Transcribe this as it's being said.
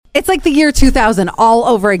It's like the year 2000 all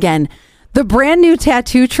over again. The brand new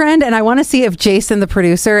tattoo trend, and I want to see if Jason, the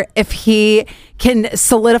producer, if he can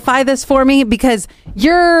solidify this for me, because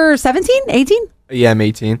you're 17, 18? Yeah, I'm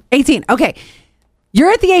 18. 18, okay. You're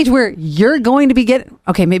at the age where you're going to be getting...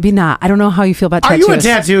 Okay, maybe not. I don't know how you feel about tattoos. Are you a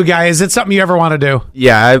tattoo guy? Is it something you ever want to do?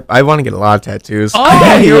 Yeah, I want to get a lot of tattoos.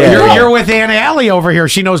 Oh, you're with Aunt Allie over here.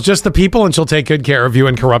 She knows just the people, and she'll take good care of you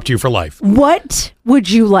and corrupt you for life. What would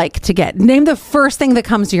you like to get? Name the first thing that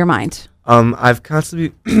comes to your mind. I've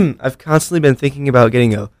constantly been thinking about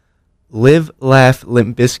getting a Live, Laugh,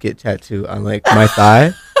 Limp Bizkit tattoo on like my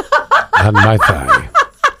thigh. On my thigh.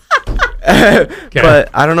 But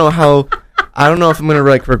I don't know if I'm gonna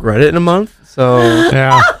like regret it in a month. So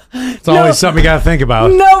yeah, it's always something you gotta think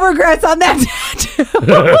about. No regrets on that tattoo.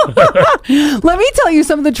 Let me tell you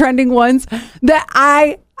some of the trending ones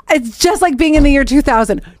that it's just like being in the year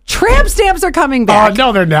 2000. Tramp stamps are coming back. Oh,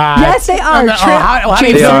 no, they're not. Yes, they are. They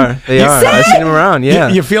are. I've seen them around. Yeah.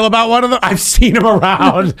 You feel about one of them? I've seen them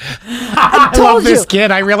around. I love this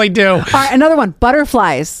kid. I really do. All right, another one.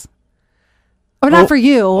 Butterflies. Oh, not for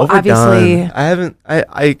you, overdone. obviously. I haven't.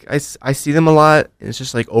 I see them a lot. And it's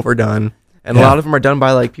just like overdone. And a lot of them are done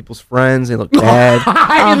by like people's friends. They look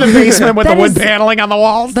bad. In the basement with the wood paneling on the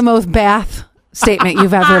walls. The most bath statement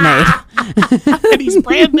you've ever made. And he's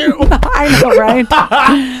brand new. I know, right?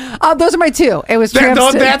 Those are my two. It was tramp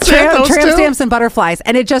stamps and butterflies,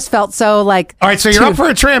 and it just felt so like. All right, so you're up for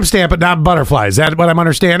a tramp stamp, but not butterflies. Is that what I'm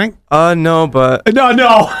understanding? No, but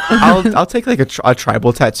no. I'll take like a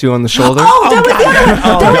tribal tattoo on the shoulder. Oh, that was the other one.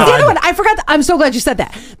 That was the other one. I forgot. I'm so glad you said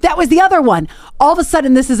that. That was the other one. All of a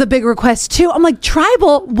sudden, this is a big request too. I'm like,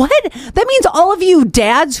 tribal? What? That means all of you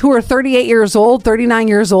dads who are 38 years old, 39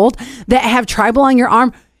 years old, that have tribal on your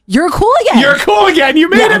arm. You're cool again. You're cool again. You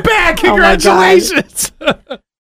made it back. Congratulations.